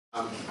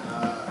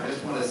I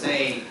just want to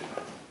say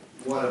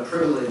what a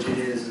privilege it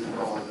is, as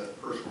well as a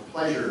personal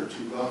pleasure,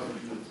 to welcome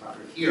Judith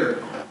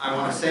here. I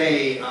want to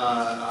say, to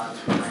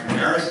my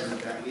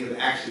embarrassment, that we have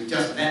actually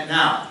just met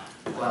now,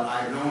 but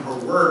I've known her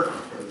work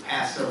for the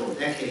past several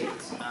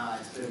decades.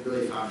 It's been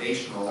really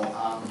foundational.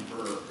 Her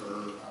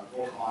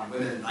book on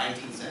women in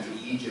 19th century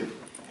Egypt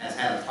has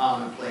had a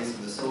prominent place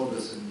in the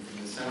syllabus in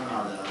the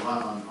seminar that I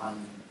run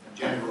on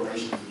gender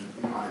relations in the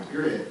pre-modern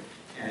period,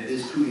 and it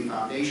is truly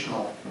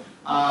foundational.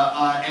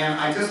 And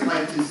I'd just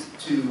like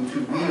to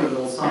read a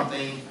little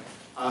something,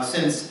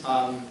 since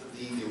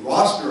the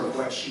roster of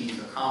what she's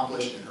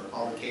accomplished in her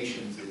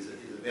publications is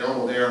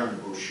available there in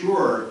the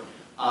brochure,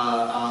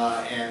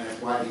 and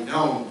it's widely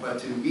known, but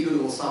to read a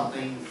little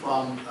something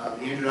from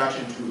the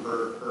introduction to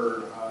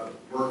her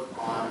work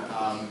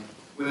on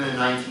women in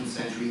 19th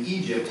century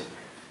Egypt,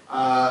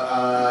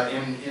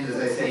 as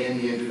I say, in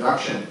the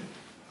introduction.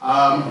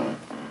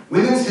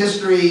 Women's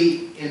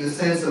history, in the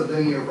sense of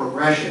linear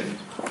progression,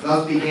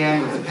 thus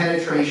began with the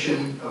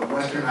penetration of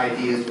Western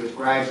ideas which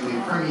gradually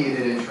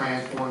permeated and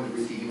transformed the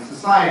receiving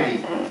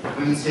society.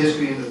 Women's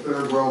history in the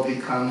Third World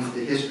becomes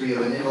the history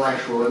of an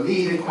intellectual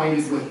elite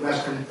acquainted with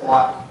Western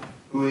thought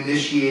who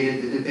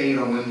initiated the debate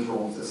on women's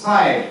role in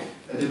society,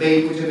 a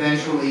debate which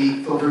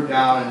eventually filtered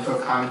down and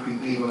took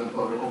concrete legal and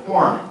political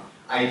form.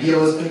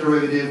 Idealist and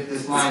derivative,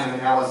 this line of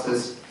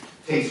analysis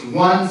takes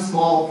one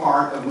small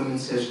part of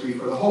women's history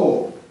for the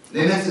whole,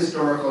 limits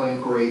historical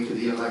inquiry to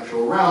the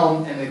intellectual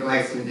realm, and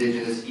neglects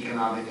indigenous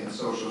economic and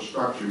social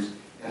structures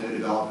and their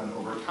development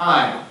over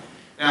time.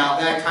 Now,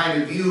 that kind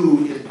of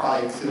view is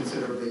probably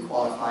considerably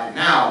qualified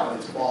now, but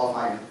it's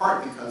qualified in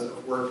part because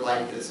of work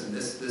like this. And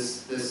this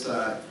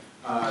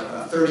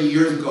 30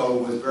 years ago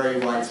was very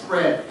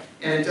widespread,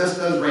 and it just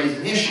does raise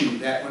an issue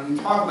that when we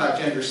talk about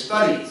gender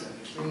studies, an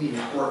extremely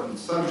important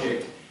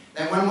subject,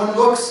 that when one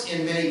looks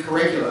in many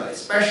curricula,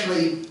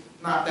 especially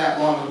not that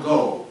long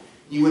ago,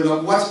 you would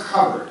look what's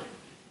covered,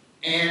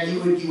 and you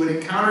would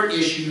encounter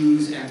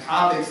issues and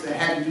topics that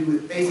had to do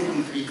with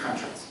basically three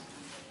countries.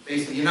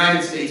 Basically, the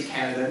United States,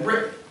 Canada, and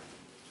Britain.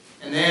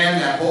 And then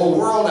that whole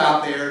world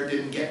out there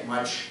didn't get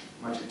much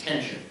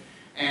attention.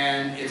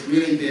 And it's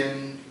really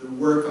been the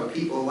work of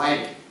people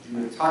like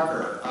Judith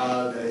Tucker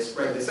that has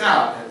spread this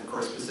out, and of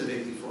course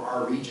specifically for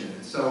our region.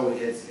 And so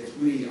it's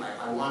really,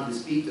 I wanted to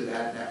speak to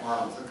that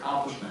marvelous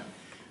accomplishment.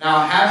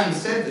 Now, having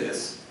said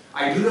this,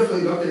 I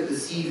dutifully looked at the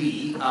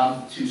CV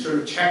to sort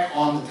of check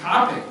on the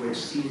topic, which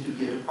seems to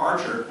be a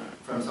departure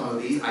from some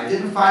of these. I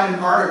didn't find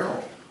an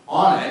article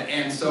on it,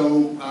 and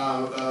so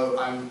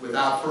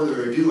without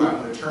further ado,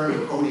 I'm going to turn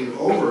the podium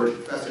over to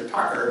Professor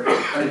Tucker,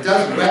 but it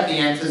does whet the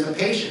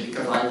anticipation,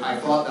 because I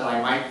thought that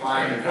I might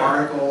find an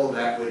article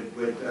that would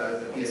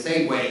be a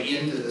segue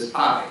into this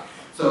topic.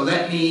 So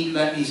let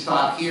me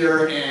stop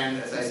here, and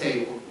as I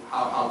say,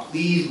 how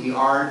pleased we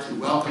are to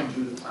welcome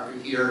Judith Tucker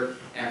here,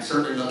 and I'm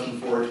certainly looking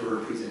forward to her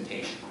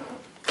presentation.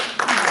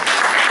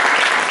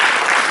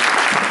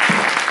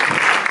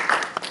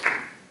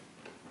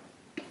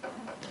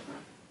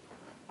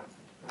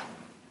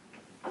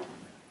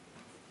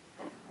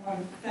 I want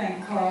to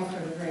thank Carl for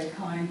the very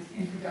kind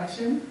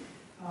introduction.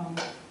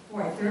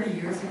 Boy, 30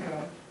 years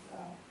ago,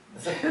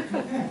 I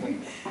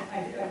hadn't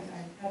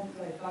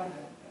really thought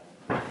about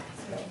that,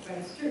 but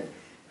it's true.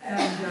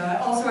 And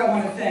also I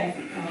want to thank,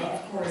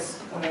 of course,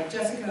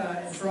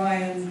 Jessica and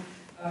Brian,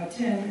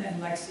 Tim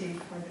and Lexi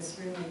for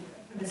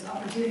this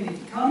opportunity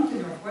to come to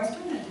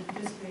Northwestern and to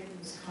participate in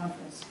this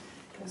conference.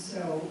 And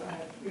so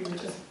we were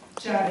just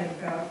chatting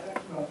about,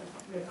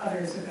 with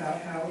others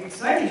about how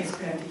exciting it's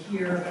been to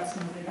hear about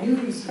some of the new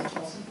research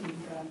also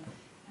being done.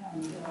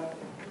 And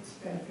it's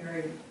been a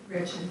very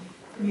rich and,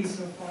 for me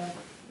so far,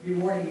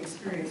 rewarding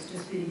experience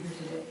just being here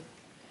today.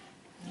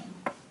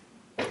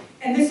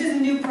 And this is a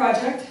new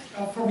project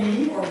for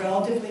me, or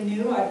relatively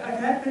new.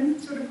 I've been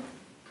sort of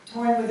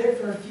toying with it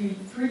for a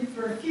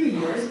few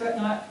years, but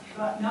not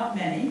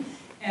many.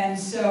 And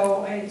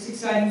so it's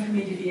exciting for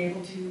me to be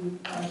able to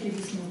give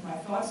you some of my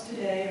thoughts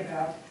today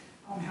about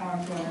how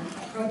I'm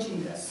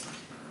approaching this,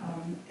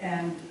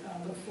 and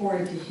look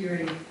forward to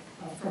hearing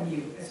from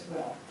you as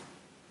well.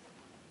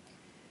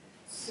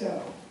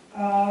 So,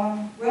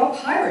 well,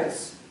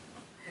 pirates.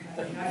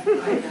 I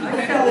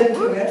fell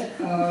into it.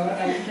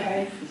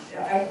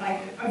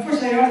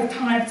 Unfortunately, I don't have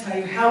time to tell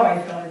you how I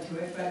fell into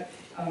it, but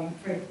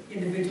for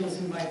individuals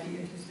who might be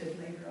interested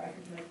later, I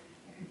could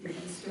give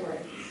you the story.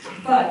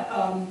 But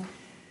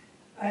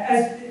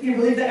as you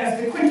believe that as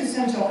the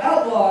quintessential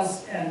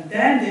outlaws and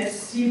bandits,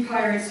 sea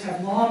pirates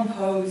have long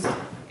posed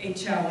a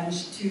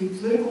challenge to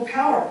political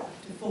power,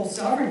 to full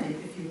sovereignty,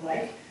 if you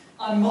like,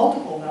 on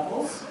multiple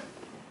levels.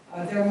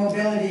 Their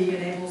mobility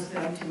enables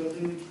them to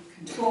elude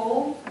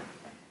control.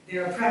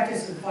 Their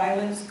practice of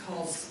violence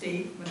calls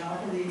state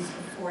monopolies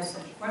of force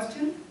into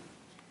question.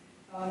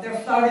 Their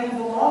flouting of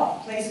the law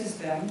places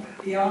them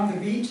beyond the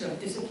reach of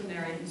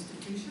disciplinary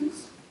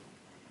institutions.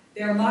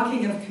 Their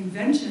mocking of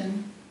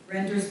convention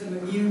renders them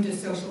immune to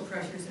social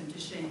pressures and to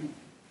shame.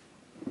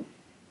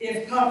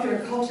 If popular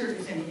culture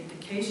is any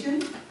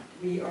indication,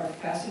 we are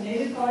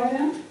fascinated by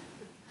them.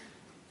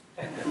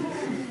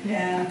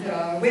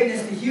 and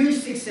witnessed the huge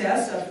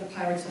success of the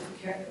Pirates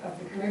of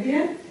the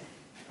Caribbean,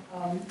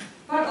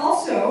 but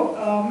also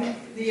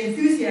the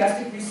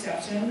enthusiastic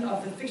reception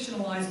of the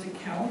fictionalized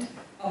account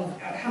of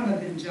Hamad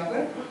bin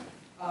Jabir.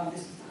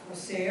 This is the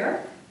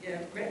Corsair,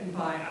 written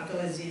by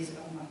Abdelaziz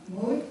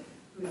Mahmoud,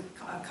 who is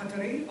a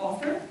Qatari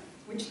author,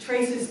 which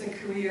traces the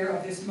career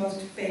of this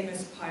most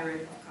famous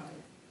pirate of Qatar.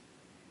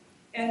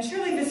 And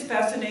surely this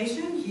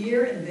fascination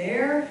here and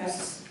there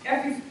has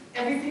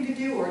everything to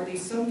do, or at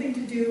least something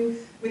to do,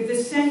 with the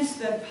sense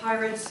that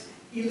pirates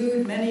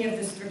elude many of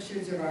the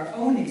strictures of our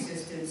own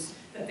existence,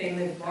 that they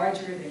live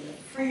larger, they live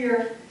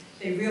freer,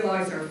 they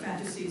realize our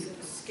fantasies of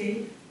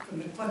escape from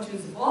the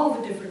clutches of all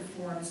the different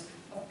forms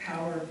of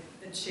power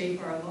that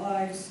shape our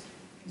lives,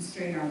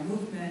 constrain our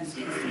movements,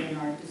 constrain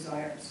our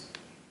desires.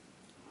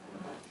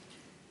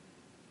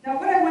 Now,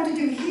 what I want to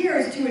do here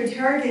is to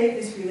interrogate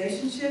this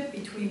relationship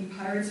between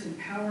pirates and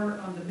power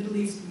on the Middle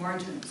East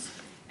margins.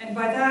 And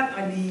by that,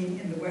 I mean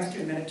in the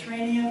Western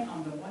Mediterranean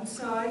on the one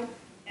side,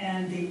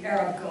 and the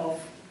Arab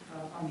Gulf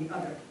on the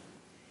other.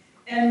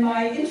 And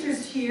my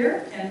interest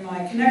here, and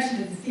my connection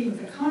to the theme of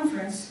the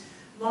conference,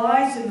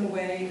 lies in the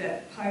way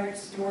that pirate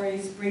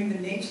stories bring the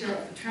nature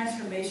of the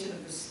transformation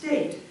of the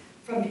state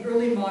from the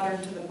early modern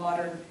to the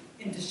modern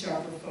into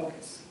sharper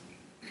focus.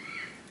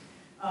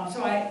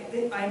 So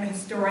I'm a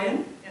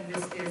historian, and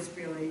this is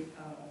really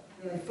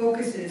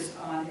focuses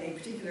on a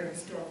particular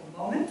historical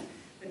moment,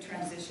 the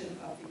transition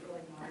of the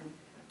early modern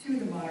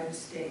to the modern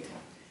state.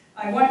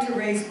 I want to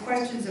raise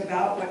questions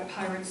about what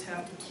pirates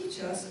have to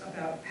teach us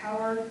about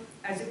power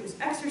as it was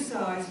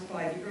exercised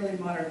by the early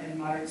modern and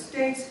modern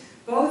states,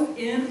 both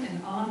in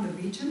and on the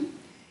region,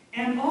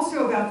 and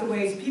also about the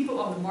ways people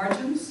on the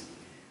margins,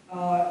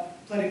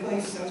 politically,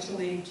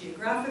 socially,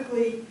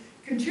 geographically,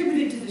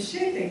 contributed to the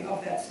shaping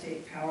of that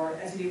state power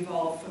as it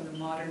evolved from the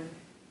modern,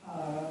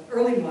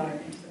 early modern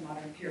into the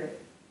modern period.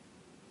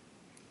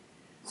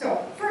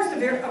 So first, a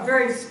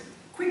very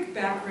quick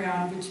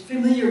background, which is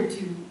familiar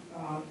to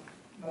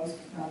most,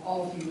 if not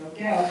all of you, no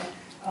doubt,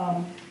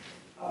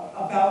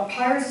 about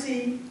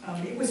piracy.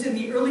 It was in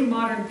the early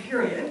modern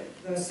period,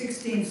 the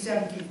 16th,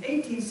 17th,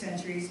 18th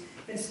centuries,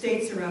 that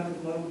states around the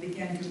globe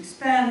began to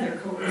expand their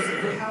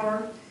coercive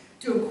power,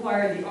 to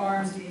acquire the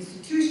arms, the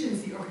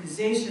institutions, the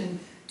organization,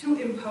 to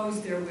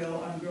impose their will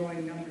on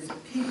growing numbers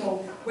of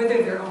people,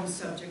 whether their own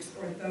subjects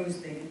or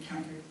those they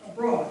encountered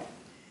abroad.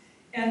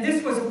 And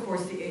this was, of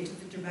course, the age of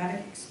the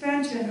dramatic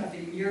expansion of the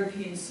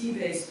European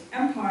sea-based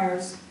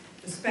empires,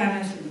 the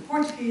Spanish and the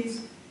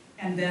Portuguese,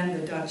 and then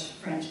the Dutch,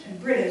 French, and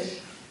British,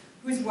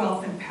 whose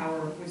wealth and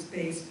power was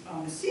based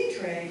on the sea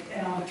trade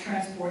and on the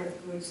transport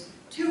of goods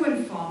to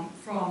and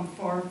from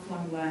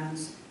far-flung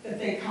lands that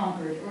they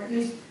conquered, or at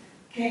least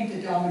came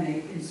to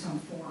dominate in some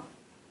form.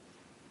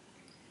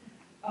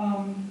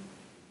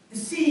 The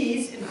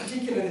seas, in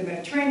particular the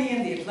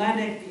Mediterranean, the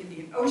Atlantic, the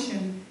Indian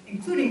Ocean,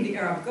 including the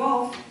Arab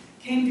Gulf,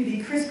 came to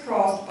be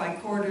crisscrossed by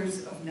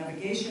corridors of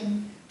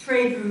navigation,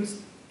 trade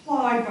routes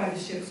plied by the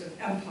ships of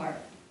empire.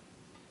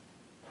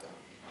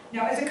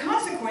 Now, as a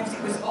consequence,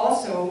 it was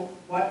also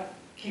what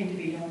came to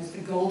be known as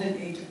the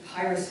golden age of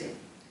piracy.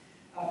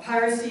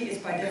 Piracy is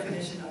by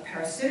definition a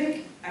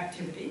parasitic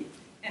activity,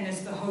 and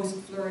as the host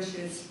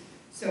flourishes,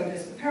 so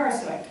does the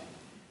parasite.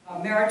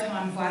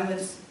 Maritime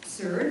violence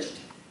surged,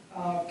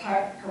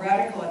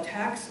 piratical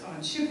attacks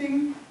on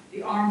shipping,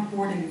 the armed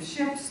boarding of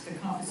ships, the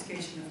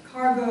confiscation of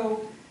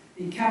cargo,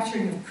 the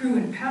capturing of crew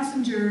and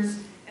passengers,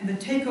 and the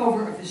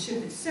takeover of the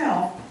ship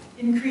itself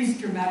increased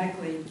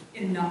dramatically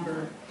in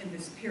number in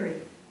this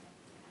period.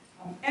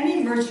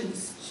 Any merchant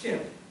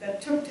ship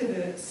that took to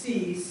the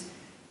seas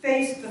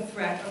faced the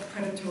threat of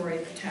predatory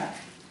attack.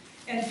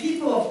 And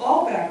people of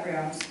all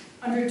backgrounds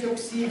undertook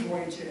sea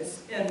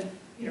voyages, and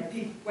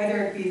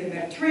whether it be the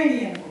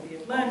Mediterranean or the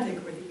Atlantic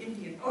or the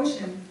Indian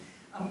Ocean,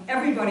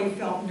 everybody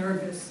felt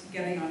nervous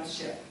getting on a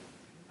ship.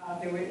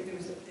 There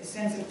was a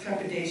sense of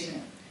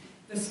trepidation.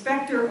 The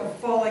specter of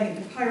falling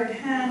into pirate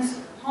hands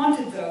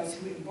haunted those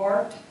who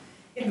embarked.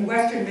 In the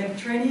Western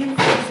Mediterranean,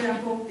 for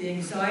example, the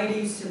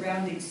anxieties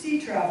surrounding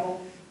sea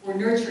travel were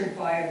nurtured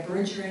by a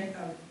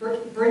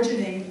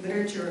burgeoning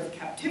literature of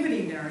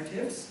captivity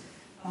narratives,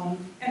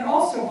 and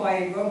also by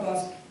a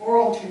robust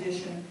oral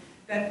tradition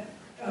that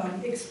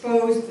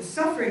exposed the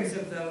sufferings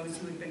of those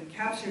who had been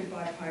captured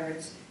by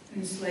pirates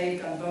and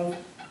enslaved on both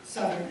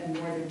southern and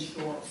northern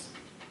shores.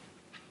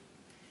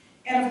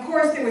 And of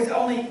course, there was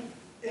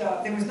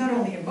not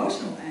only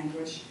emotional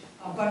anguish,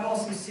 but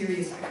also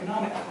serious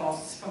economic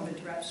costs from the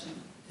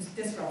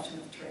disruption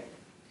of trade.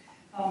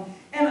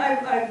 And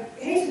I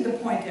hasten to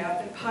point out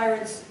that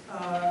pirates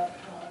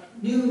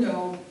knew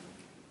no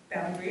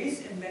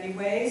boundaries in many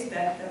ways,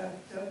 that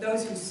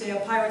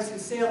pirates who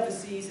sailed the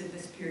seas in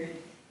this period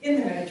in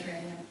the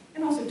Mediterranean,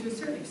 and also to a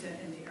certain extent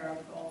in the Arab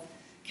Gulf,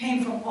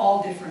 came from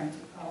all different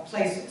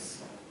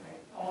places, right?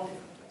 All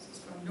different places,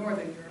 from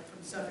Northern Europe,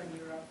 from Southern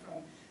Europe,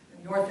 from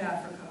North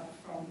Africa,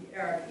 from the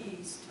Arab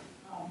East.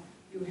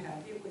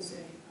 It was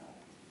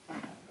a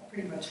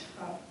pretty much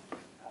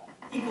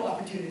equal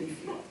opportunity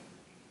field.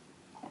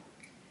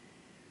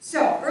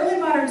 So, early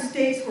modern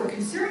states were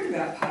concerned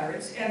about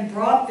pirates and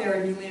brought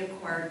their newly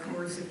acquired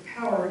coercive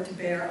power to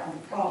bear on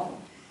the problem.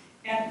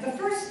 And the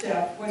first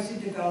step was to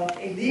develop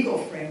a legal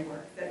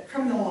framework that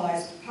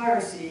criminalized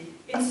piracy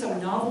in some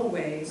novel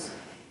ways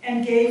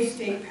and gave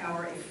state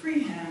power a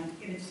free hand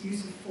in its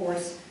use of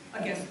force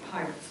against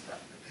pirates,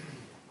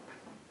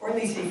 or at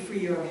least a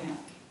freer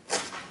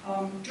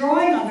hand.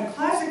 Drawing on the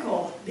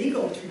classical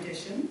legal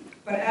tradition,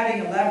 but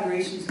adding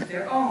elaborations of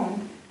their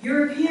own,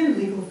 European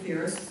legal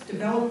theorists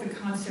developed the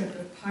concept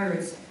of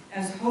pirates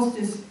as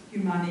hostis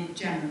humani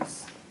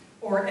generis,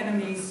 or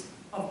enemies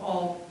of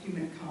all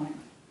humankind.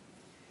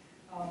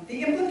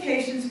 The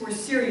implications were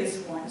serious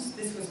ones.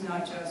 This was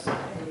not just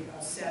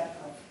a set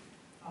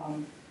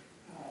of,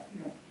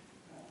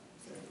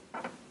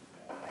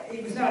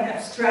 it was not an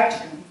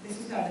abstraction. This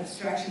was not an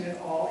abstraction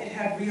at all. It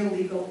had real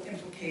legal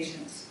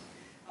implications.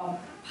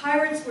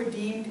 Pirates were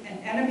deemed an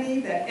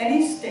enemy that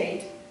any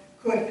state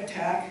could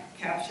attack,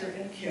 capture,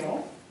 and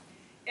kill,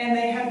 and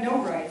they had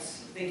no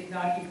rights. They did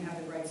not even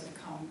have the rights of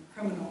common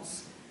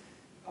criminals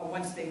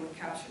once they were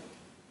captured.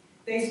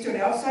 They stood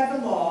outside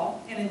the law,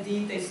 and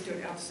indeed they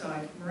stood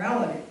outside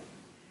morality.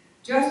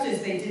 Just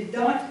as they did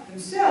not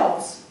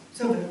themselves,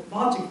 so the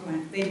logic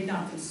went, they did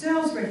not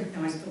themselves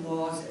recognize the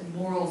laws and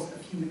morals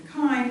of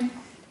humankind,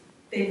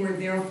 they were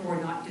therefore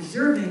not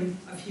deserving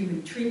of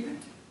human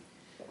treatment.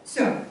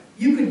 So,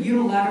 you could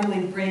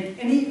unilaterally break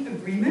any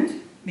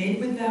agreement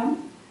made with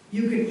them.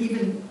 You could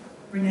even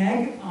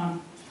renege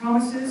on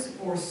promises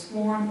or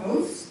sworn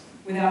oaths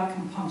without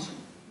compunction.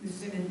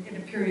 This is in a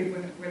period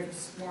where the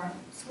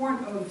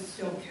sworn oath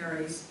still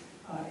carries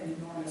an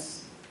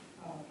enormous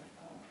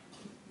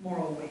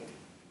moral weight.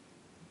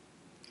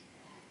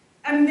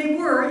 And they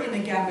were, in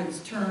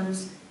Agamben's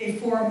terms, a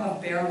form of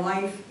bare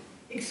life,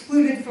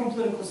 excluded from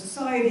political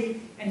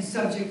society and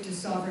subject to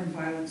sovereign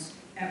violence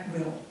at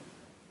will.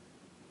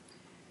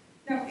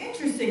 Now,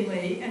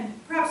 interestingly, and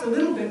perhaps a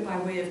little bit by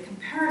way of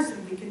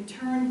comparison, we can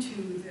turn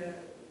to the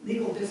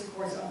legal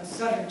discourse on the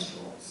southern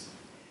shores,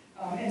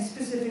 and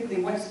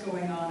specifically what's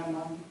going on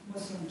among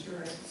Muslim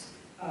jurists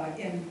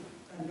in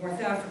North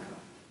Africa.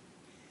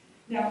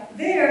 Now,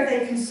 there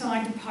they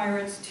consigned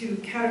pirates to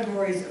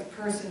categories of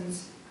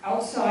persons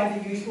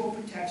outside the usual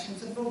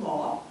protections of the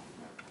law,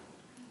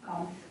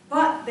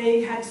 but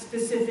they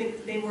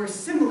were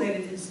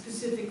assimilated in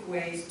specific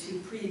ways to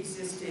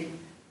pre-existing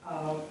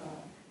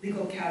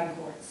legal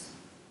categories.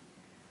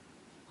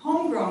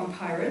 Homegrown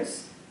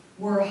pirates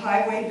were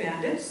highway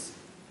bandits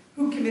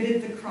who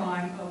committed the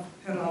crime of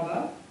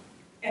haraba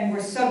and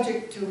were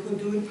subject to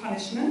hudud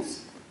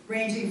punishments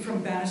ranging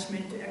from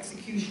banishment to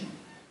execution.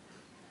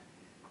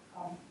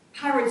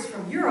 Pirates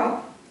from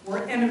Europe were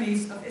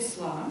enemies of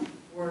Islam,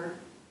 were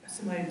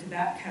assimilated to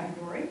that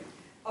category,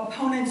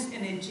 opponents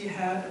in a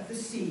jihad of the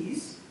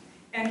seas,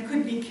 and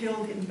could be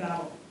killed in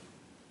battle.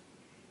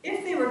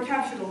 If they were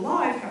captured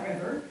alive,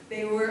 however,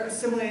 they were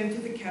assimilated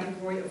to the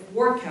category of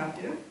war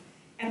captive,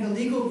 and the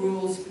legal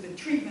rules for the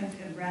treatment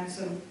and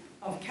ransom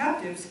of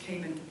captives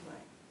came into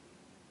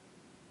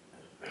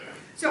play.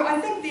 So I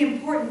think the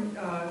important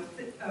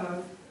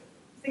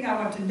thing I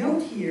want to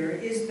note here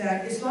is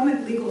that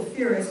Islamic legal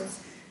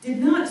theorists did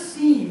not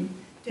seem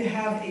to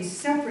have a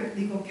separate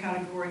legal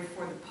category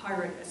for the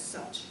pirate as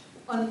such,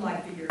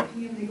 unlike the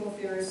European legal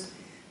theorists.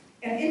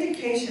 An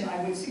indication,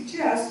 I would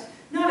suggest,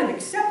 not of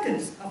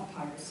acceptance of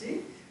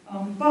piracy,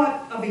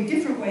 but of a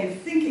different way of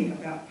thinking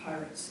about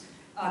pirates.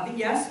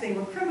 Yes, they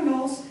were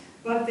criminals,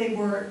 but they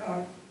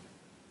were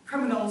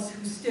criminals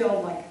who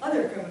still, like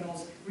other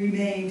criminals,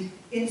 remained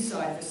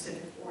inside the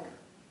civic order.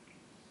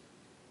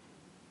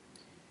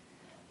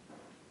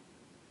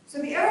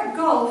 So the Arab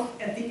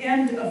Gulf, at the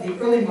end of the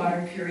early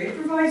modern period,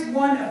 provides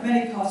one of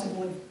many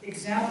possible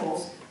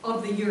examples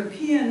of the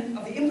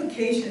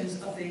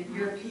implications of the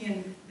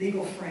European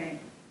legal frame.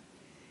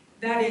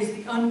 That is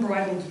the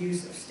unbridled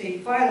use of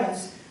state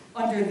violence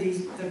under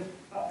these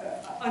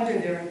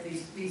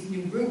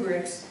new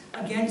rubrics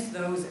against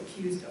those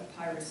accused of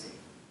piracy.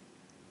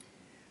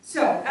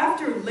 So,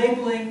 after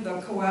labeling the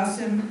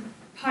Qawasim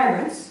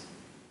pirates,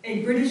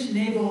 a British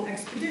naval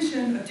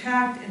expedition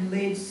attacked and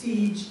laid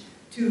siege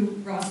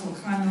to Ras Al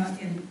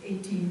Khaimah in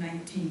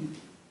 1819.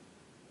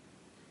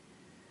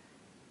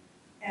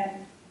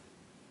 And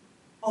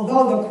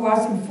although the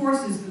Qawasim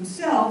forces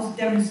themselves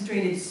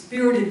demonstrated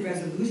spirited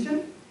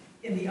resolution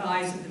in the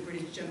eyes of the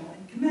British general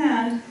in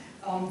command,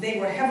 they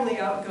were heavily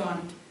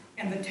outgunned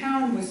and the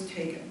town was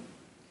taken.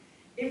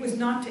 It was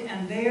not to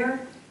end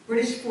there.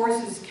 British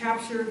forces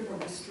captured or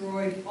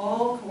destroyed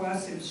all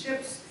Qawasim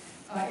ships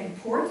in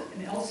port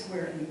and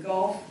elsewhere in the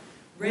Gulf,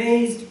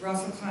 razed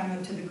Ras Al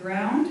Khaimah to the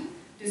ground,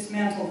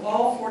 dismantled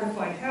all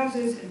fortified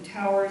houses and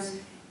towers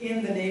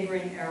in the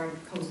neighboring Arab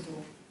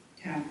coastal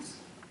towns.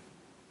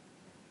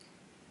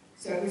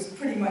 So it was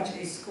pretty much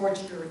a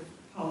scorched earth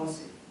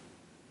policy.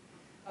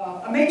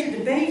 A major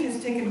debate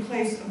has taken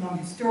place among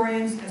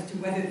historians as to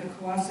whether the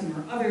Qawasim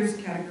or others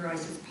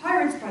categorized as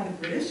pirates by the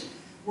British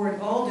were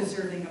at all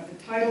deserving of the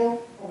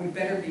title or would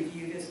better be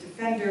viewed as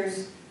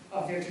defenders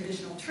of their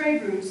traditional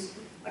trade routes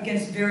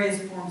against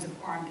various forms of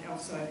armed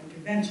outside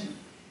intervention.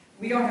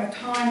 We don't have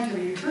time to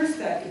rehearse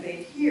that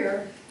debate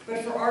here,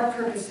 but for our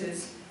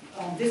purposes,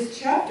 this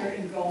chapter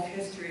in Gulf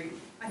history,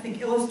 I think,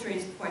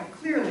 illustrates quite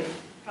clearly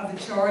how the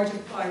charge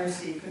of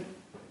piracy could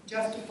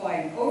justify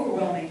an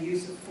overwhelming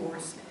use of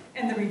force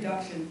and the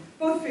reduction,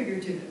 both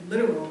figurative and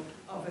literal,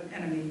 of an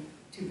enemy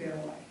to bare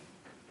life.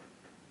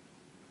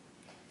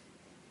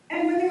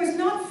 And when there was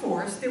not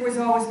force, there was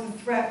always the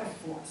threat of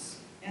force.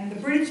 And the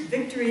British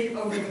victory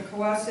over the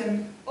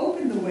Qawasim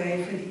opened the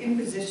way for the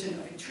imposition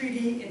of a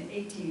treaty in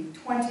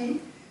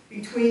 1820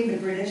 between the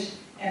British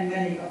and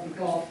many of the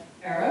Gulf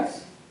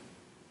Arabs.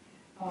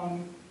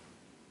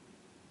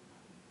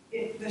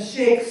 The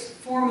sheikhs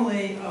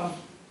formerly of,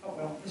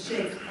 the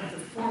sheikh of the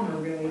former,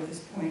 really, at this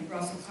point,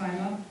 Ras Al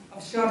Khaimah,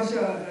 of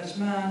Sharjah, of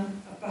Ajman,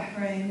 of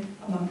Bahrain,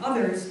 among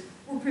others,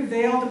 were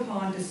prevailed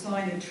upon to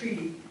sign a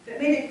treaty that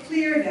made it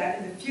clear that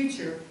in the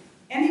future,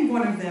 any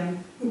one of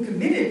them who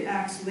committed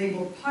acts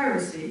labeled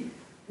piracy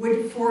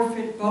would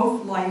forfeit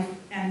both life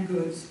and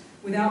goods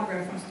without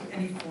reference to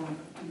any form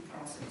of due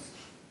process.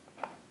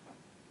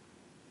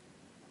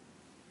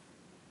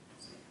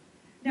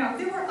 Now,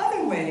 there were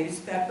other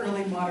ways that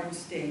early modern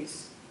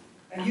states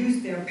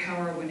used their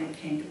power when it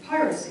came to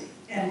piracy.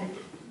 And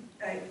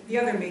the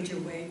other major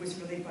way was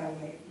really by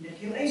way of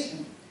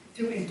manipulation,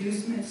 through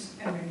inducements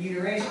and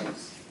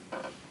remunerations.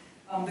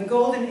 The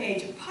golden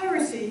age of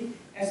piracy,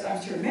 as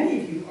I'm sure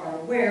many of you are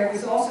aware,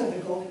 was also the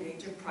golden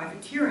age of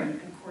privateering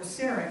and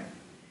corsairing.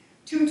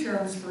 Two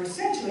terms for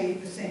essentially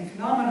the same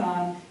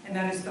phenomenon, and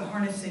that is the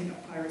harnessing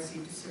of piracy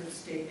to serve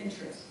state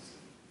interests.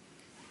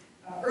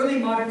 Early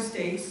modern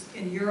states,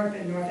 in Europe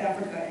and North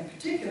Africa in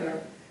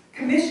particular,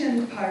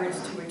 commissioned pirates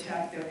to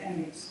attack their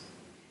enemies.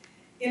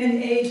 In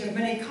an age of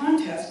many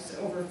contests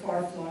over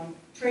far-flung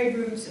trade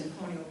routes and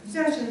colonial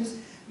possessions,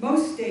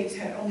 most states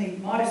had only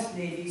modest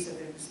navies at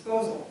their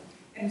disposal,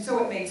 and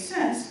so it made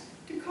sense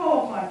to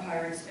call upon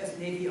pirates as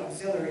navy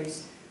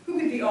auxiliaries who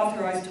could be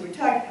authorized to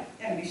attack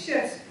enemy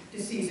ships,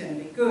 to seize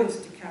enemy goods,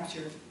 to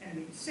capture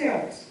enemy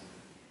sailors.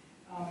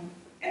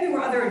 And there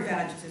were other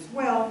advantages as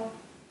well.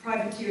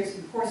 Privateers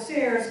and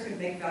corsairs could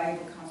make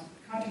valuable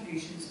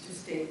contributions to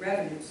state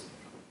revenues.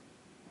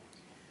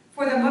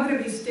 For the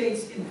Maghrebi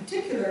states in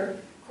particular,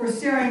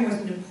 corsairing was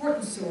an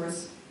important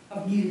source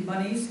of needed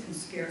monies and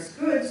scarce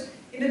goods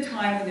in a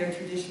time when their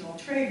traditional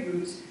trade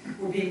routes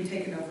were being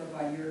taken over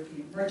by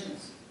European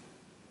merchants.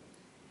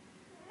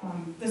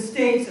 The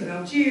states of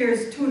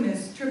Algiers,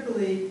 Tunis,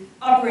 Tripoli,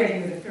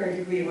 operating with a fair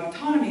degree of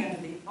autonomy under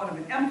the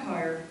Ottoman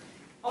Empire,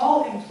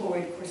 all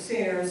employed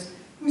corsairs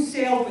who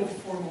sailed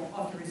with formal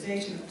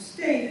authorization of the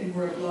state and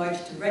were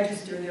obliged to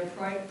register their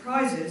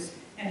prizes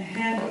and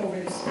hand over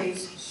the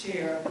state's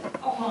share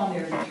upon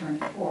their return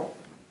to port.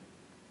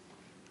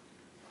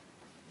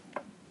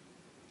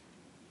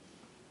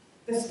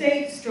 The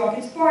state struck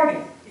its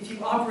bargain. If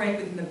you operate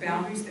within the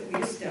boundaries that we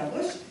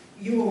established,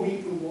 you will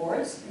reap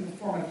rewards in the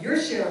form of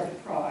your share of the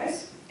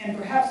prize, and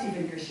perhaps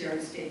even your share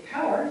of state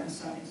power in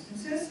some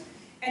instances,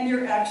 and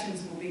your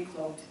actions will be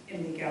cloaked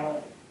in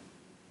legality.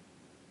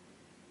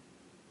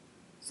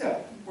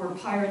 So, were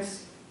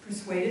pirates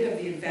persuaded of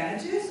the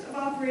advantages of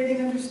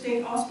operating under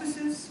state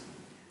auspices?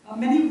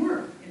 Many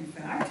were, in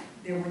fact.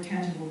 There were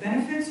tangible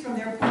benefits from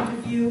their point of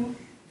view.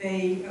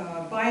 They,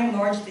 by and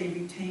large, they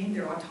retained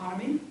their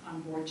autonomy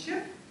on board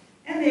ship,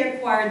 and they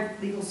acquired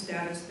legal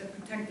status that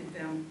protected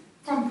them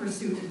from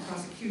pursuit and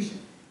prosecution,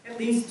 at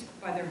least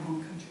by their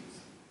home countries.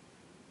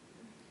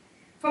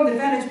 From the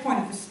vantage point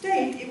of the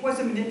state, it was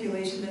a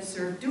manipulation that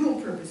served dual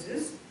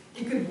purposes.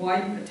 It could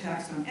widen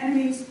attacks on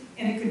enemies,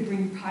 and it could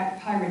bring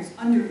pirates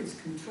under its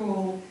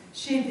control,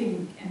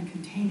 shaping and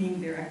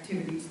containing their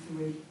activities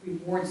through a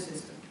reward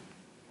system.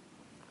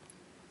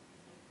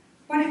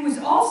 But it was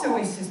also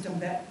a system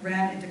that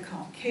ran into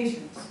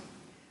complications.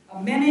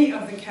 Many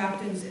of the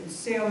captains and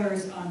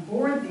sailors on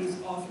board these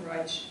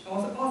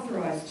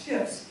authorized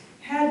ships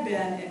had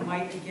been and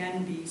might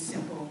again be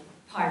simple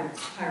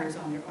pirates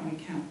on their own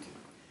account.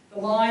 The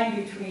line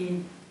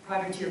between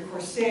privateer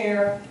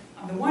corsair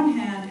on the one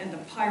hand and the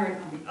pirate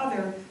on the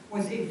other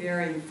was a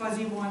very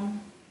fuzzy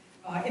one.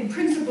 In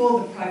principle,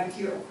 the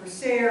privateer or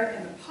corsair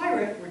and the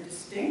pirate were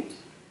distinct.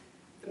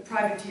 The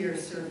privateer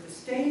served the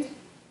state,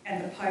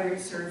 and the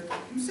pirate served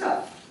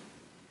himself.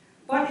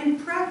 But in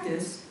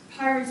practice,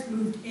 pirates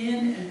moved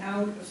in and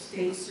out of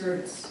state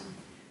service.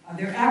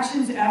 Their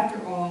actions,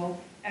 after all,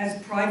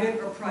 as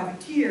private or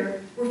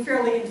privateer, were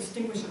fairly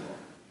indistinguishable.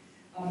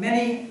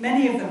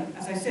 Many of them,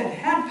 as I said,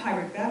 had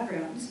pirate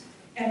backgrounds,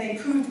 and they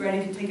proved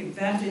ready to take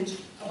advantage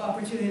of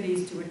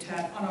opportunities to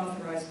attack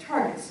unauthorized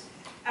targets,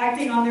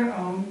 acting on their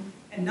own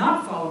and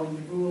not following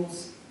the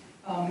rules.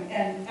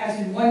 And as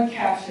in one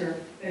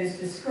capture that is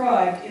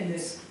described in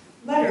this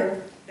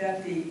letter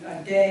that the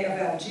Dey of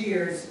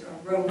Algiers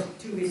wrote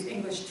to his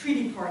English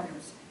treaty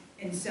partners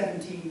in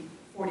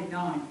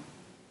 1749.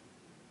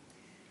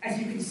 As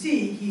you can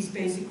see, he's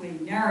basically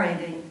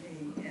narrating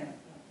an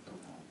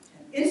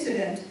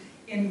incident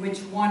in which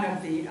one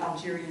of the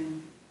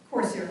Algerian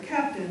corsair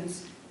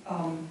captains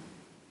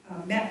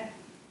met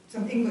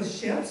some English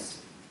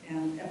ships,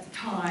 and at the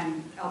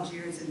time,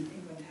 Algiers and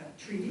England had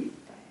a treaty,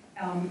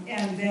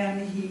 And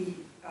then he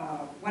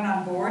went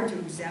on board to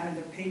examine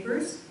their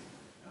papers,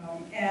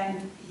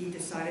 and he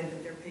decided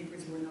that their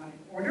papers were not in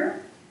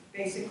order,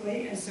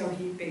 basically, and so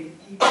he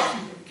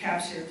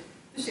captured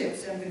the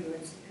ships and the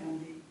goods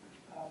and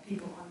the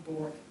people on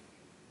board.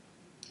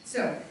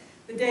 So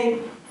the Dey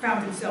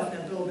found himself in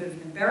a little bit of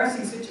an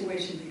embarrassing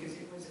situation because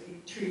it was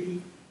a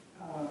treaty,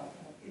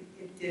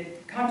 it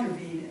did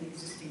contravene an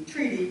existing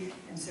treaty,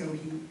 and so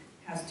he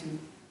has to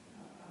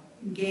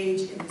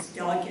engage in this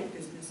delicate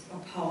business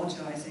of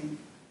apologizing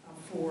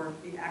for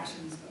the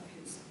actions of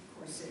his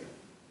corsair.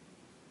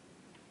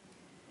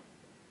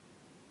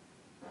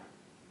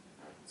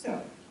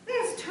 So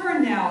let's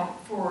turn now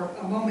for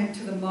a moment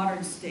to the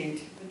modern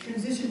state, the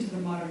transition to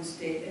the modern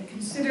state, and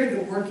consider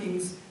the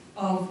workings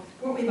of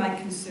what we might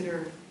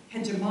consider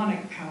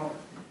hegemonic power,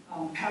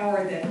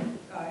 power that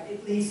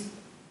at least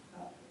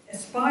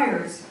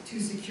aspires to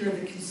secure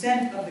the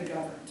consent of the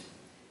governed,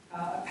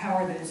 a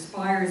power that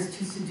aspires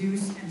to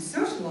seduce and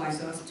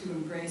socialize us to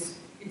embrace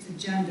its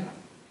agenda.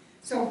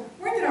 So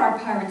where did our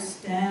pirates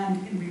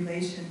stand in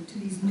relation to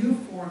these new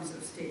forms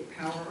of state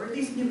power, or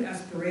these new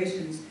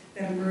aspirations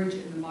that emerge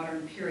in the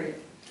modern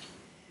period?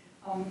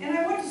 And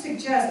I want to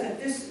suggest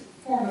that this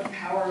form of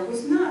power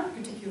was not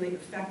particularly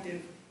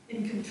effective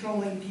in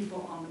controlling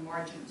people on the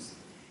margins,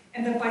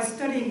 and that by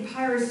studying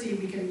piracy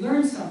we can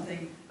learn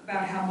something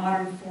about how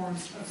modern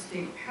forms of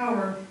state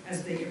power,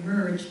 as they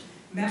emerged,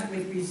 met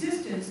with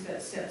resistance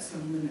that set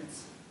some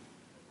limits.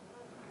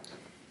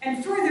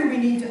 And further, we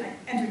need to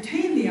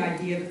entertain the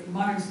idea that the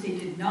modern state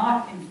did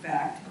not, in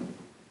fact,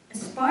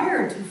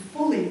 aspire to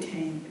fully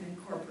tame and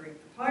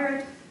incorporate the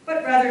pirate,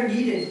 but rather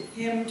needed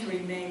him to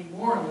remain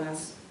more or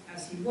less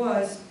as he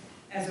was,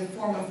 as a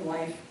form of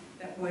life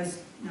that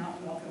was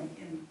not welcome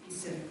in the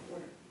civic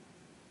order.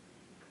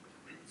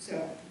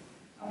 So,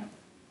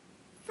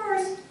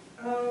 first,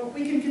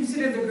 we can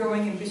consider the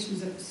growing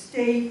ambitions of the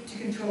state to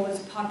control its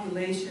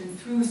population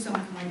through some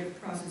kind of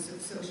process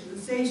of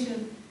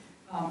socialization.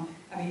 I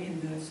mean, in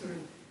the sort of,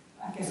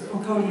 I guess,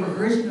 Foucauldian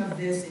version of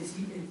this, it's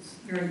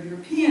very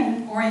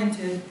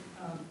European-oriented,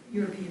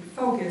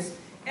 European-focused,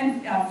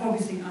 and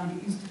focusing on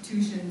the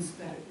institutions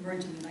that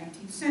emerged in the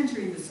 19th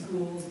century, the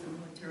schools, the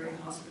military,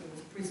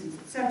 hospitals, prisons,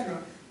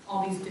 etc.,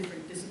 all these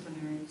different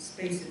disciplinary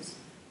spaces.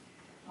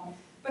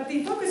 But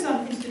the focus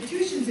on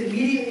institutions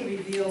immediately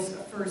reveals a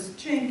first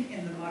chink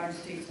in the modern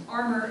state's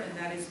armor, and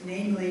that is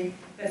namely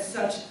that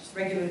such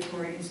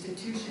regulatory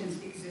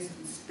institutions exist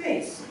in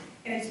space.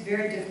 And it's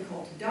very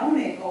difficult to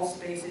dominate all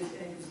spaces,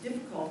 and it is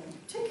difficult in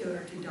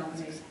particular to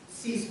dominate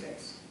sea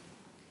space.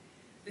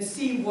 The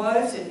sea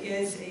was and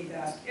is a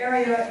vast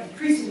area,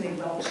 increasingly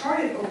well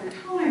charted over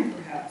time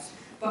perhaps,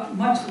 but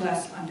much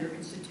less under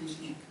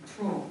institutional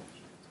control.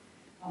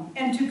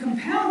 And to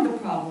compound the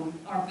problem,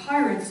 our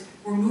pirates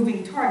were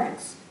moving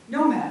targets,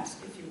 nomads,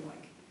 if you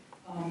like.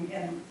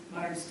 And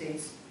modern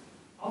states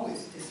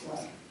always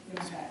dislike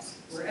nomads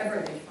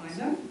wherever they find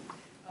them.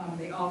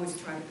 They always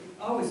try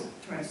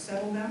to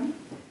settle them.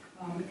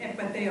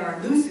 But they are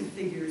elusive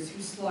figures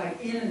who slide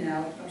in and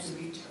out of the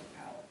reach of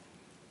power.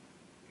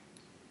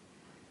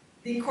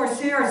 The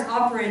corsairs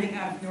operating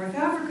out of North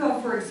Africa,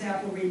 for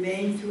example,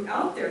 remain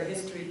throughout their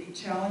history a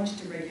challenge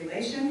to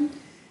regulation.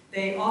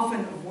 They often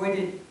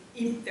avoided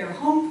their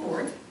home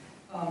port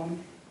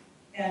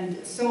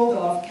and sold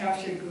off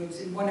captured goods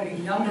in one of a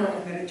number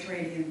of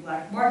Mediterranean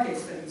black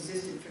markets that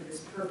existed for this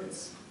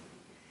purpose,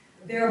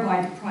 thereby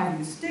depriving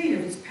the state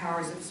of its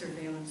powers of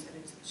surveillance and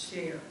its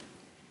share.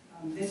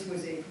 This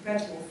was a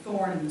perpetual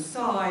thorn in the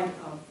side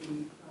of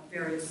the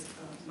various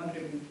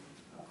Maghreb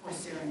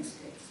corsairing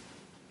states.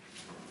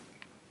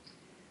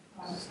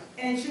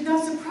 And it should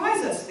not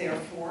surprise us,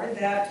 therefore,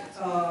 that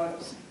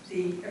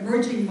the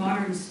emerging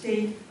modern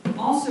state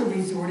also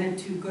resorted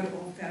to good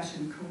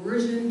old-fashioned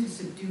coercion to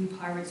subdue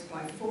pirates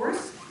by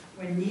force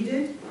when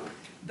needed.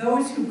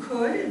 Those who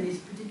could, and these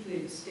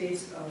particularly the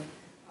states of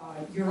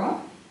Europe,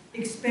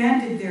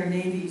 expanded their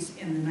navies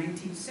in the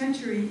 19th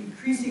century,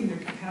 increasing their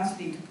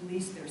capacity to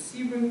police their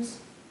sea routes.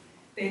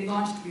 They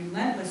launched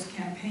relentless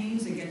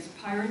campaigns against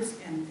pirates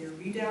and their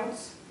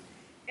redoubts.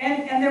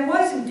 And there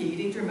was indeed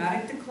a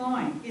dramatic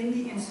decline in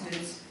the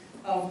incidence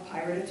of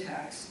pirate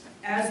attacks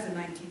as the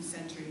 19th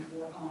century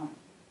wore on.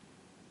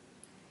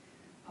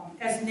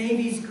 As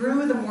navies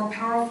grew, the more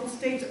powerful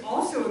states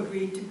also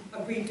agreed to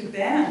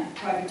ban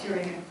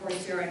privateering and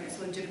corsairing as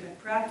legitimate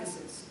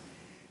practices.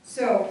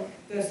 So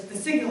the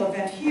signal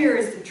event here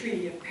is the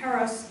Treaty of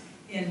Paris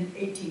in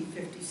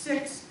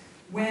 1856,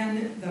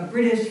 when the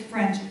British,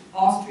 French,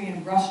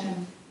 Austrian,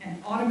 Russian,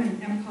 and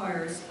Ottoman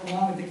empires,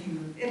 along with the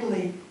Kingdom of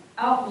Italy,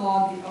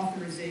 outlawed the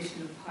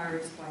authorization of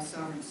pirates by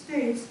sovereign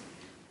states,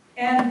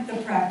 and the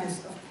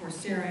practice of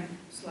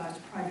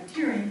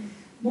corsairing/privateering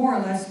more or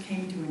less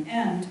came to an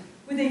end,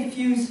 with a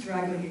few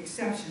straggling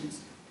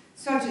exceptions,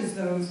 such as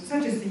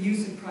the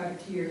use of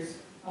privateers,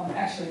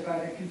 actually by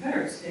the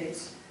Confederate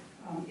States,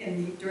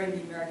 during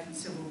the American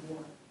Civil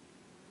War.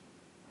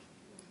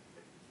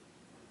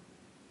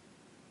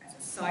 As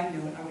a side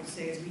note, I would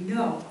say, as we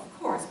know, of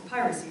course,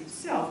 piracy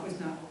itself was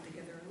not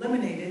altogether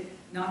eliminated,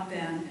 not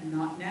then and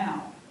not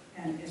now.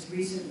 And as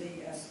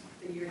recently as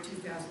the year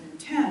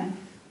 2010,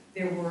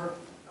 there were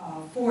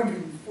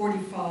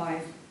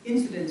 445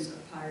 incidents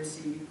of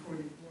piracy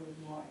recorded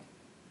worldwide.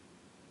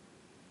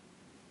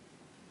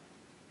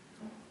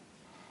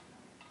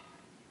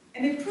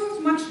 And it proves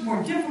much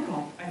more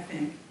difficult, I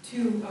think,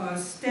 to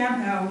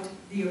stamp out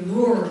the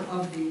allure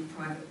of the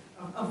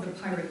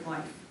pirate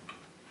life.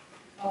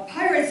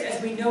 Pirates,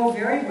 as we know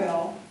very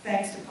well,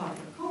 thanks to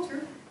popular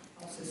culture,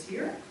 helps us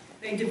here,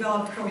 they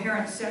developed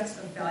coherent sets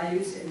of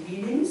values and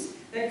meanings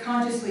that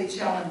consciously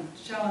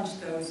challenge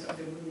those of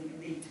the ruling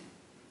elite.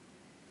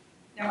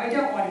 Now, I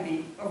don't want to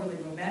be overly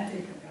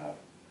romantic about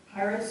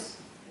pirates,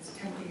 as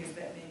tempting as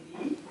that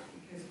may be,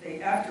 because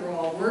they, after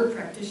all, were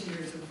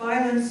practitioners of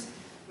violence,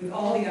 with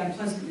all the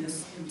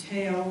unpleasantness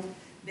entailed.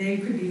 They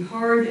could be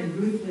hard and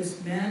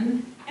ruthless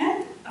men,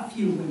 and a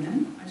few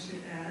women, I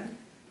should add,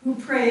 who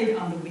preyed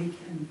on the weak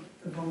and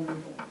the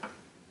vulnerable.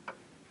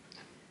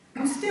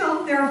 And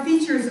still, there are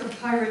features of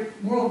pirate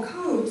moral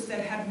codes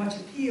that had much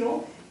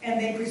appeal, and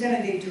they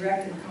presented a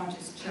direct and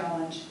conscious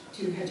challenge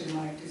to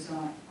hegemonic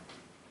design.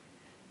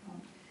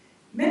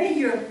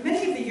 Many of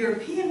the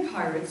European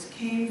pirates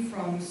came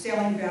from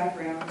sailing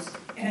backgrounds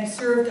and had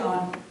served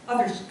on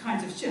other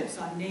kinds of ships,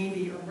 on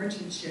navy or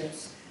merchant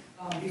ships,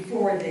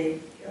 before they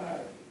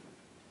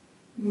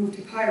moved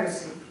to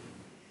piracy.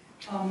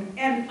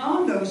 And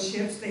on those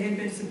ships, they had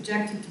been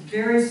subjected to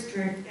very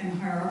strict and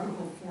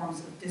hierarchical forms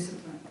of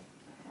discipline.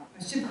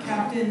 Ship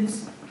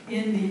captains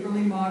in the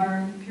early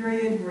modern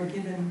period were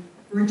given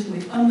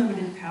virtually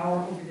unlimited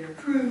power over their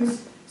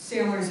crews.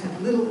 Sailors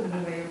had little in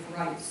the way of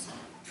rights.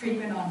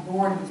 Treatment on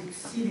board was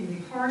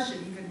exceedingly harsh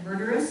and even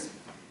murderous.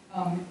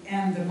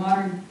 And the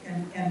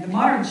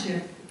modern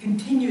ship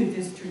continued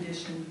this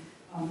tradition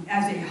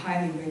as a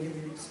highly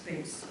regulated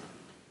space.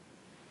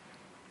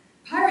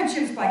 Pirate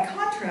ships, by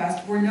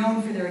contrast, were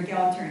known for their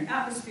egalitarian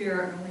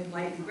atmosphere and only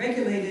lightly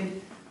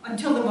regulated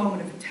until the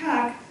moment of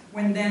attack,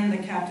 when then the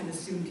captain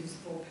assumed his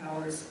full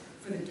powers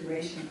for the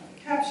duration of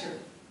the capture.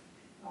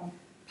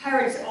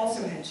 Pirates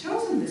also had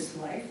chosen this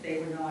life. They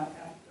were not,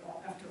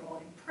 after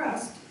all,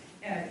 impressed,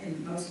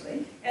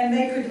 mostly, and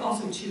they could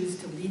also choose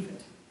to leave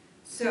it.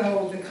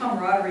 So the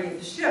camaraderie of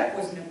the ship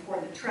was an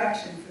important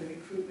attraction for the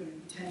recruitment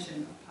and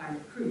retention of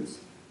pirate crews.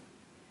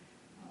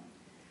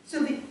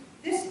 So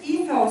this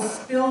ethos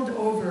spilled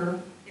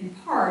over, in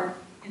part,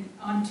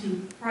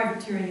 onto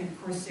privateering and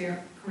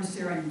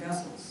corsairing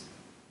vessels.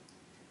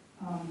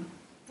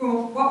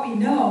 From what we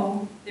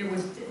know, there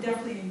was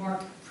definitely a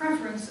marked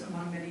preference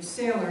among many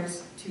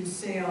sailors to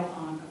sail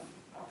on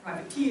a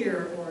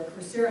privateer or a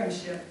corsairing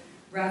ship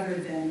rather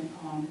than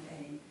on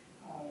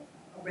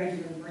a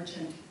regular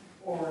merchant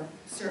or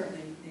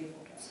certainly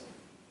naval vessel.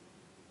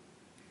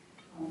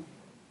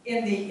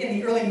 In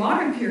the early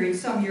modern period,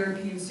 some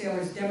European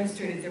sailors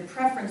demonstrated their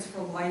preference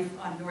for life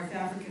on North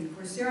African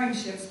corsairing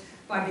ships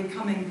by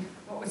becoming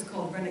what was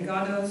called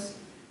renegados,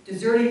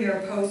 deserting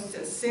their posts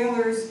as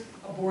sailors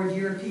aboard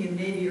European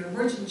navy or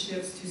merchant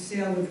ships to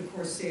sail with the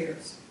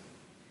corsairs.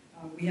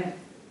 There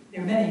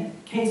are many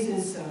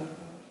cases of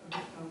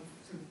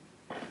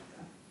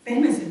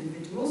famous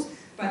individuals,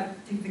 but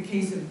take the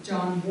case of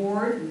John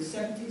Ward in the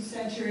 17th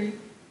century,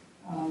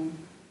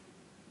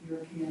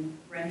 European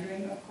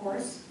rendering, of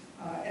course.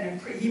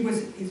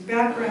 His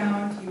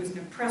background, he was an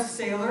impressed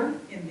sailor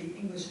in the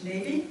English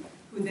Navy,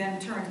 who then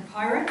turned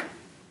pirate,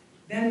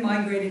 then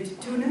migrated to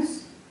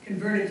Tunis,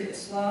 converted to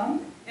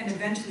Islam, and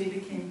eventually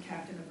became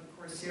captain of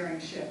a corsairing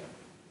ship.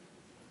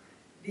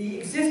 The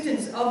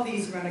existence of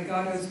these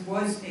renegados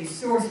was a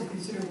source of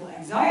considerable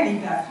anxiety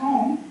back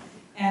home,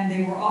 and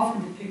they were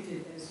often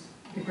depicted as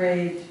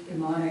depraved,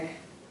 demonic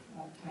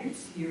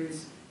types. Here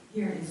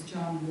is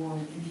John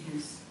Ward in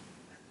his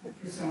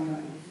persona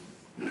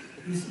of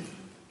recent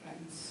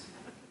guidance.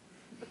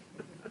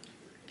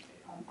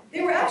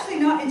 They were actually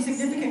not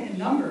insignificant in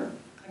number.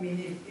 I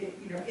mean,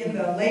 in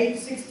the late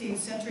 16th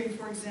century,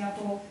 for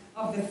example,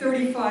 of the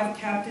 35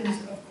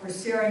 captains of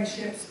corsairing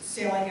ships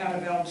sailing out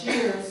of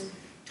Algiers,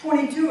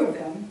 22 of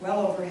them,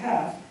 well over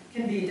half,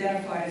 can be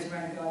identified as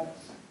renegados.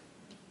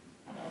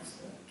 That's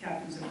the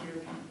captains of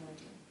European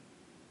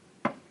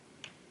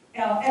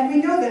origin. And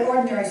we know that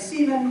ordinary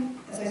seamen,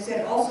 as I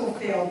said, also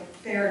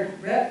fared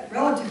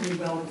relatively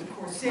well with the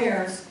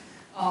corsairs.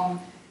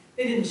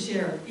 They didn't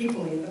share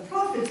equally in the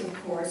profits, of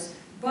course,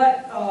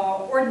 but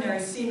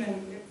ordinary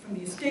seamen from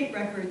the estate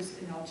records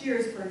in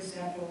Algiers, for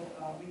example,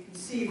 we can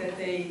see that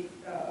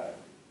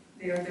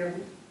their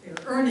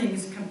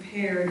earnings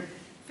compared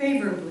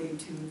favorably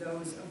to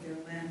those of their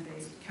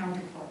land-based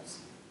counterparts.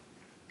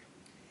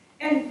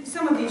 And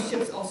some of these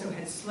ships also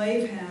had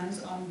slave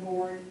hands on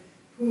board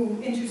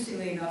who,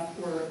 interestingly enough,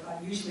 were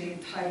usually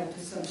entitled to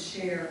some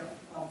share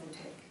of the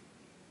take.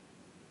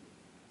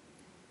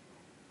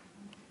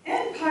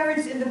 And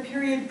pirates in the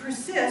period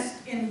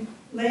persist in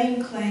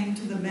laying claim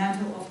to the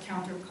mantle of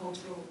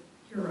countercultural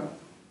hero.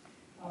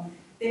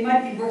 They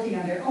might be working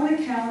on their own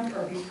account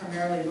or be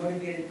primarily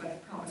motivated by the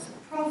promise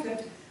of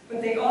profit,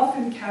 but they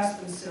often cast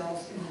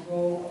themselves in the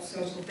role of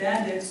social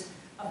bandits,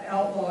 of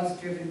outlaws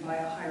driven by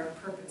a higher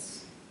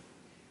purpose.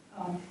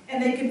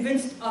 And they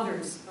convinced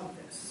others of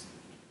this.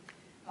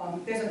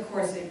 There's, of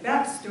course,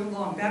 a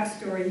long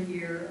backstory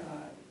here.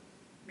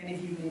 Many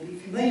of you may be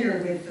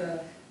familiar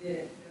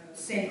with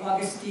St.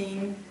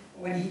 Augustine,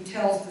 when he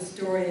tells the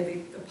story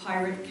of the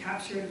pirate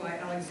captured by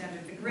Alexander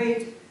the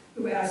Great,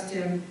 who asked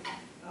him,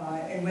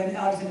 and when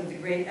Alexander the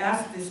Great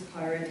asked this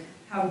pirate,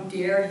 "How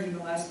dare he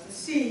molest the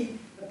sea?"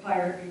 the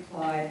pirate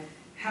replied,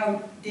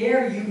 "How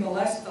dare you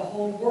molest the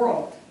whole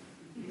world?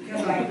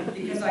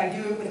 Because I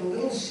do it with a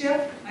little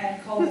ship, I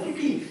am called a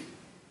thief.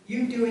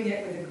 You doing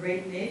it with a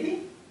great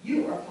navy,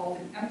 you are called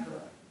an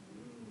emperor."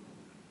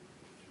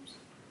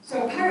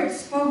 So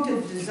pirates spoke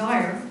to the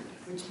desire,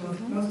 which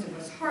most of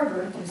us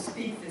harbor, to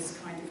speak this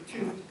kind of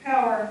truth to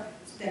power,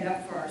 stand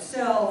up for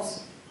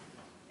ourselves,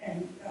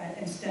 and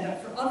stand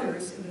up for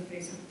others in the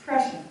face of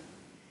oppression.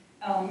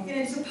 And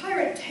it's a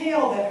pirate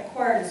tale that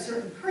acquired a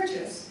certain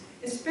purchase,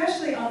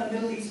 especially on the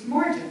Middle East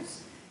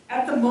margins,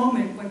 at the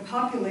moment when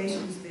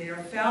populations there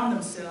found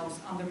themselves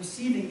on the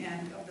receiving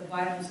end of the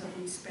violence of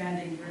the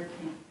expanding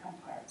European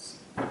empires.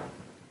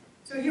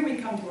 So here we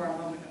come to our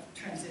moment of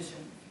transition,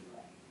 if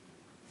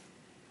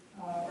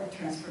you like, or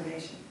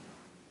transformation.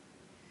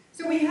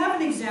 So we have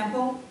an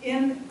example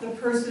in the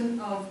person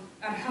of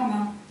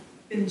Adhama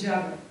bin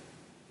Jabir,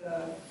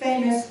 the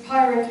famous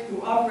pirate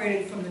who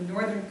operated from the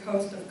northern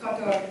coast of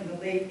Qatar in the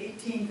late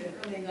 18th and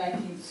early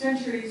 19th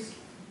centuries.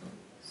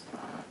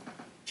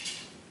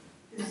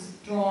 This is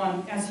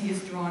drawn as he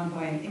is drawn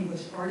by an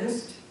English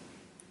artist.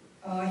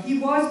 He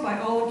was, by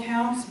all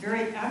accounts,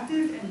 very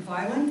active and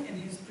violent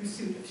in his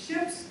pursuit of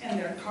ships and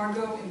their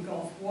cargo in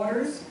Gulf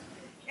waters,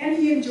 and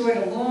he enjoyed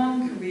a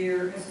long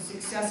career as a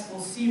successful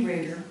sea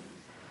raider,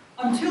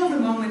 until the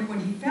moment when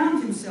he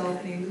found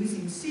himself in a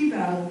losing sea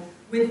battle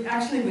with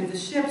the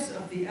ships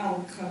of the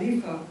Al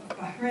Khalifa of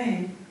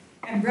Bahrain,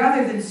 and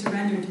rather than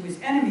surrender to his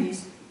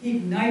enemies, he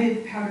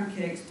ignited powder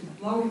kegs to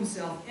blow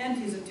himself and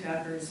his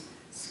attackers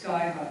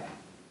sky high.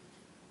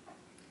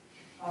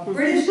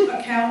 British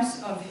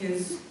accounts of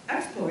his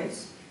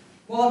exploits,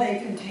 while they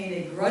contain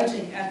a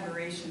grudging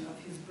admiration of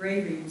his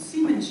bravery and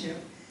seamanship,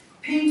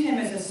 paint him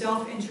as a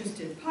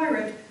self-interested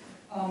pirate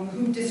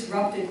who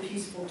disrupted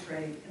peaceful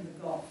trade in the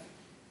Gulf.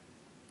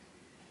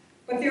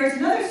 But there is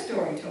another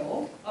story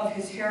told of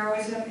his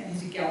heroism and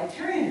his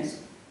egalitarianism.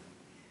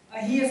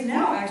 He has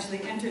now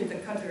actually entered the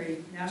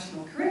Qatari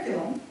national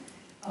curriculum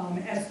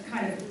as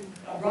kind of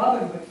a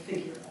Robin Hood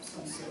figure of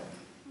some sort.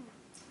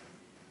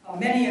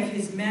 Many of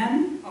his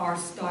men are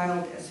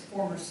styled as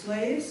former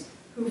slaves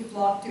who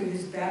flock to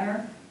his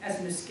banner as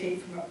an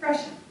escape from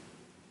oppression.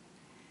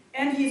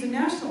 And he's a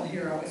national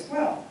hero as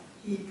well.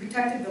 He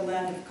protected the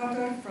land of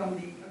Qatar from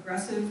the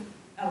aggressive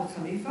Al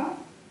Khalifa.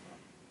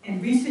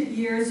 In recent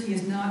years, he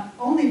has not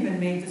only been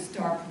made the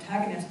star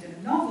protagonist in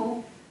a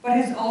novel, but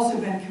has also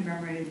been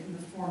commemorated in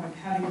the form of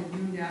having a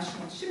new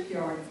national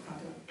shipyard of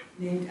Qatar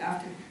named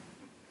after him.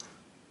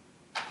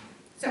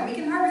 So we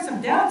can harbor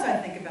some doubts, I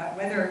think, about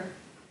whether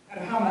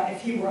Adhama,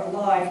 if he were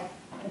alive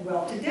and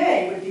well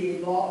today, would be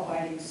a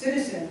law-abiding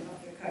citizen of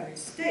the Qatari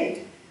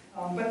state,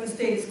 but the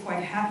state is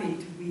quite happy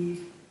to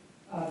weave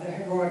the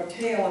heroic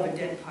tale of a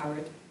dead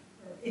pirate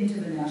into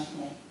the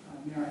national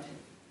narrative.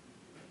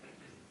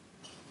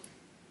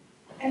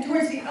 And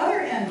towards the other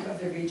end of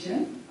the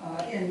region,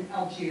 in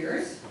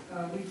Algiers,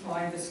 we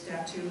find the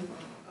statue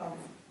of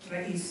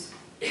Rais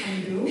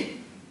Hamidou,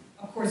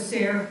 a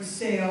corsair who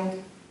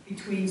sailed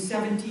between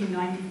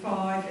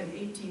 1795 and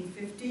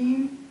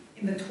 1815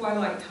 in the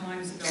twilight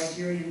times of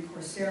Algerian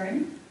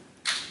corsairing.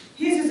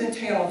 His is a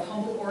tale of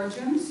humble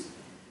origins.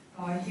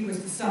 He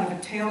was the son of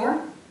a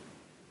tailor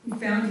who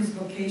found his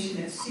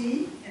vocation at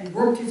sea and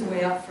worked his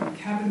way up from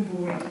cabin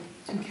boy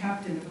to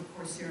captain of a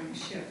corsairing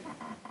ship.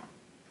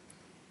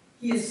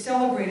 He is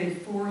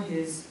celebrated for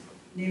his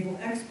naval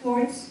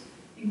exploits,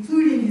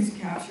 including his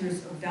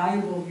captures of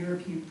valuable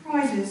European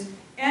prizes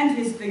and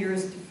his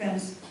vigorous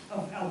defense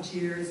of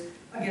Algiers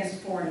against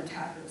foreign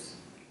attackers.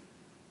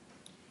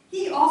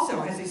 He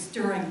also has a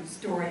stirring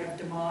story of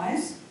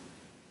demise,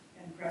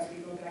 and perhaps we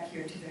go back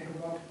here to the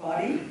heroic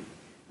body.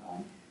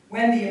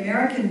 When the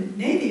American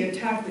Navy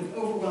attacked with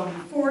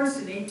overwhelming force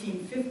in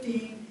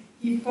 1815,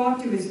 he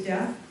fought to his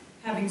death,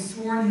 having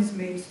sworn his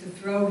mates to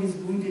throw his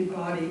wounded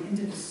body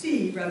into the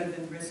sea rather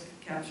than risk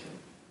capture.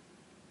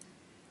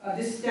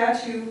 This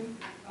statue,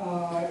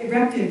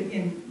 erected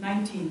in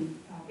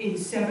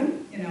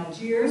 1987 in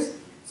Algiers,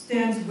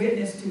 stands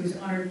witness to his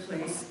honored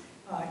place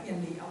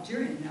in the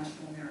Algerian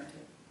national narrative.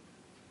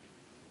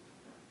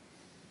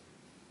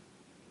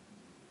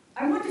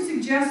 I want to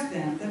suggest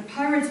then that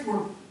pirates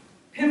were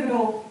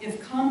pivotal,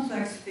 if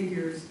complex,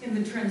 figures in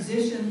the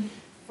transition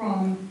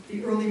from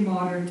the early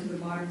modern to the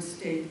modern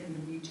state in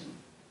the region.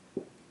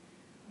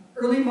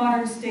 Early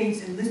modern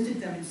states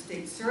enlisted them in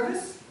state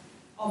service,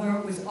 although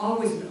it was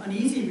always an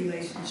uneasy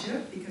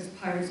relationship because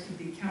pirates could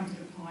be counted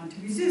upon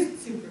to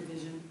resist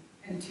supervision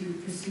and to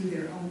pursue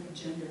their own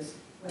agendas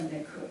when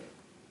they could.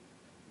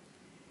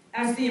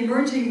 As the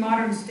emerging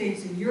modern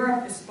states in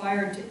Europe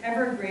aspired to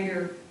ever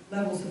greater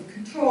levels of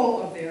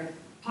control of their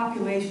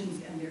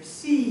populations and their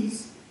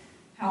seas,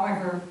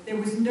 however, there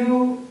was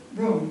no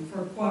room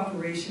for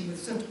cooperation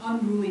with such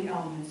unruly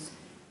elements,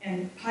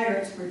 and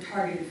pirates were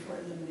targeted for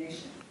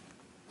elimination.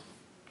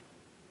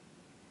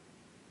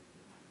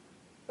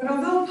 But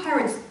although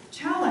pirates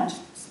challenged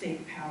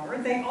state power,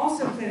 they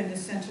also played an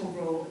essential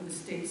role in the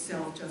state's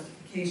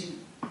self-justification.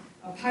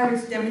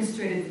 Pirates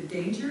demonstrated the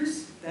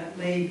dangers that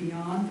lay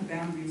beyond the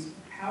boundaries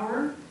of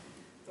power.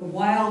 The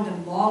wild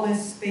and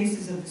lawless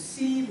spaces of the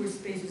sea were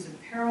spaces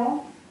of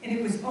peril, and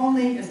it was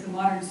only as the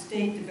modern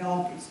state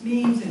developed its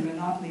means and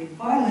monopoly of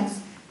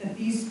violence that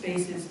these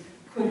spaces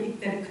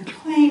that it could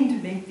claim to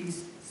make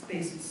these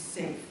spaces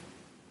safe,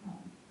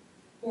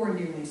 or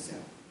nearly so.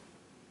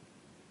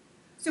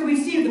 So we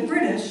see the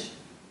British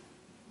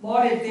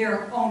lauded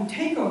their own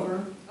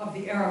takeover of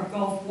the Arab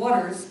Gulf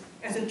waters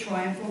as a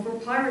triumph over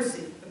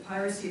piracy, the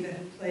piracy that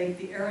had plagued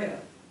the area.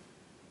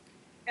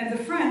 And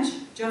the French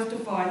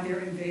justified their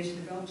invasion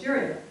of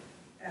Algeria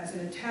as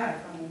an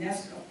attack on a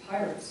nest of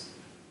pirates.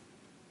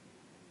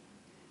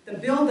 The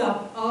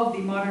buildup of the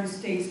modern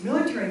state's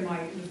military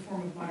might in the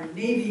form of modern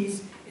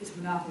navies, its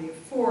monopoly of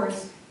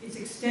force, its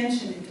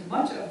extension into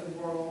much of the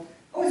world,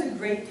 owes a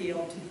great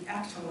deal to the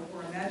actual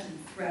or imagined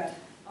threat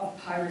of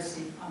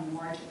piracy on the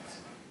margins.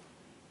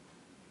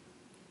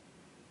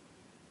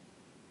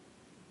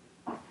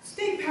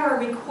 State power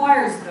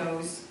requires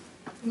those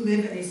who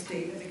live in a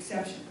state of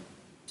exception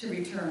to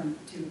return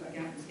to,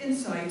 again, this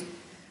insight.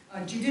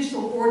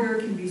 Judicial order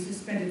can be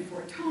suspended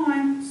for a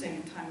time, say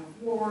in time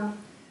of war,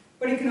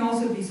 but it can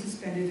also be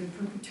suspended in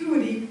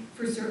perpetuity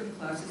for certain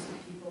classes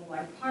of people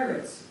like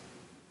pirates.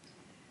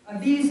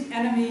 These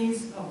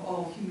enemies of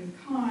all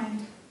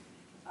humankind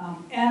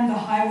and the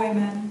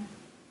highwaymen,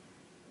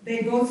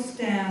 they both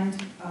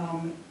stand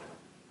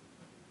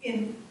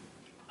in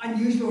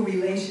unusual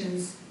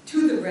relations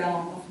to the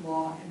realm of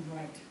law and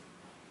right.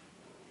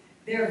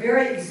 Their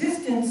very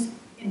existence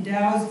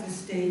endows the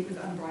state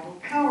with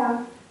unbridled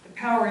power, the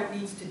power it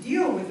needs to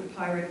deal with the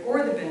pirate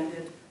or the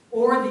bandit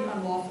or the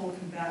unlawful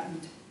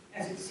combatant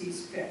as it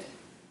sees fit.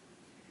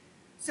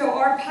 So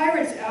our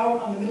pirates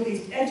out on the Middle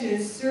East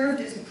edges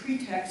served as a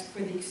pretext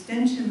for the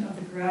extension of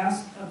the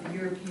grasp of the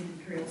European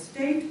imperial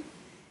state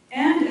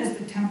and as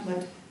the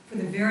template for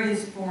the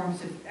various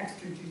forms of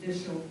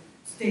extrajudicial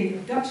state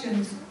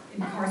abductions,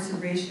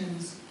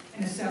 incarcerations,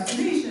 and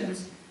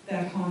assassinations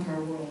that haunt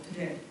our world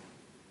today.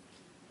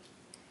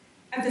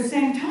 At the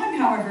same time,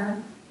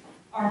 however,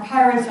 our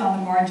pirates on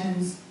the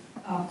margins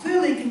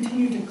clearly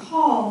continue to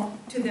call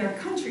to their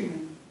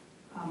countrymen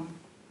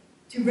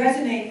to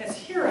resonate as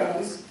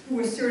heroes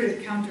who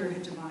asserted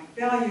counter-hegemonic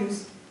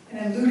values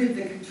and eluded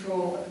the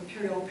control of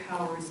imperial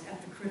powers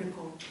at the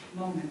critical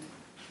moment.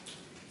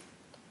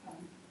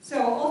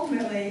 So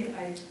ultimately,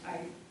 I'd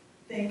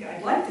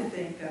like to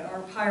think that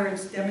our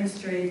pirates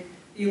demonstrate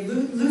the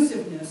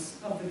elusiveness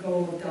of the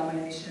goal of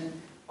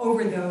domination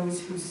over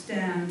those who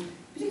stand,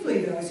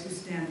 particularly those who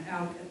stand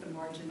out at the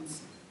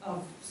margins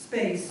of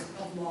space,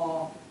 of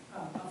law,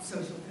 of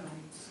social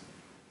values.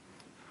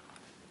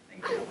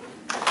 Thank you.